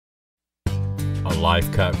a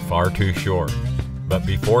life cut far too short. But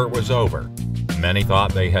before it was over, many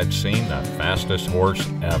thought they had seen the fastest horse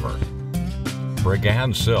ever.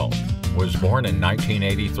 Brigand Silk was born in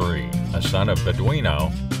 1983, a son of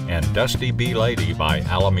Beduino and Dusty B. Lady by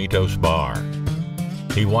Alamitos Bar.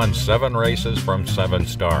 He won 7 races from 7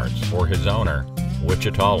 starts for his owner,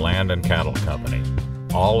 Wichita Land and Cattle Company,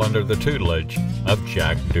 all under the tutelage of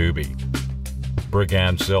Jack Doobie.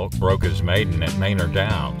 Brigand Silk broke his maiden at Maynard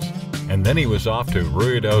Downs, and then he was off to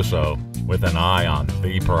Ruidoso with an eye on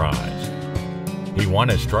the prize. He won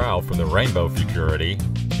his trial for the Rainbow Futurity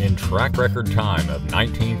in track record time of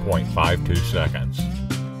 19.52 seconds.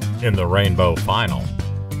 In the Rainbow Final,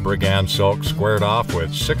 Brigand Silk squared off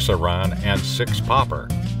with 6 a run and 6 popper,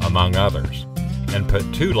 among others, and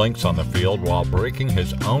put 2 lengths on the field while breaking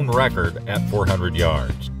his own record at 400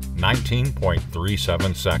 yards,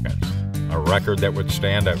 19.37 seconds, a record that would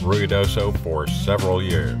stand at Ruidoso for several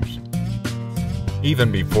years.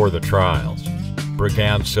 Even before the trials,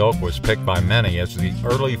 Brigand Silk was picked by many as the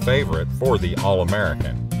early favorite for the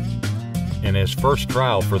All-American. In his first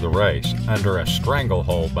trial for the race, under a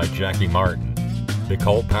stranglehold by Jackie Martin, the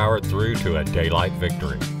colt powered through to a daylight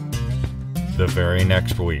victory. The very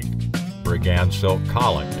next week, Brigand Silk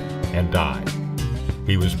colicked and died.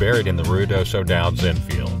 He was buried in the Ruidoso Downs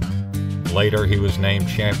infield. Later, he was named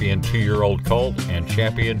Champion 2-year-old Colt and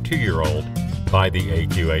Champion 2-year-old by the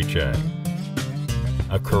AQHA.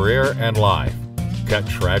 A career and life cut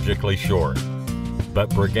tragically short, but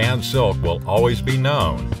Brigand Silk will always be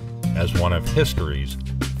known as one of history's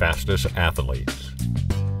fastest athletes.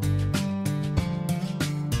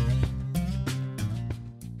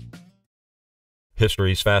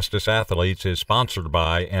 History's Fastest Athletes is sponsored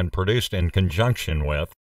by and produced in conjunction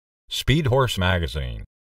with Speed Horse Magazine.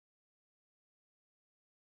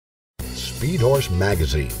 Speed Horse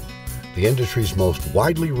Magazine, the industry's most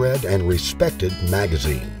widely read and respected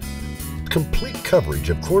magazine. Complete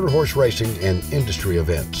coverage of quarter horse racing and industry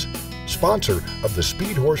events. Sponsor of the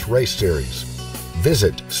Speed Horse Race Series.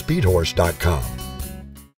 Visit speedhorse.com.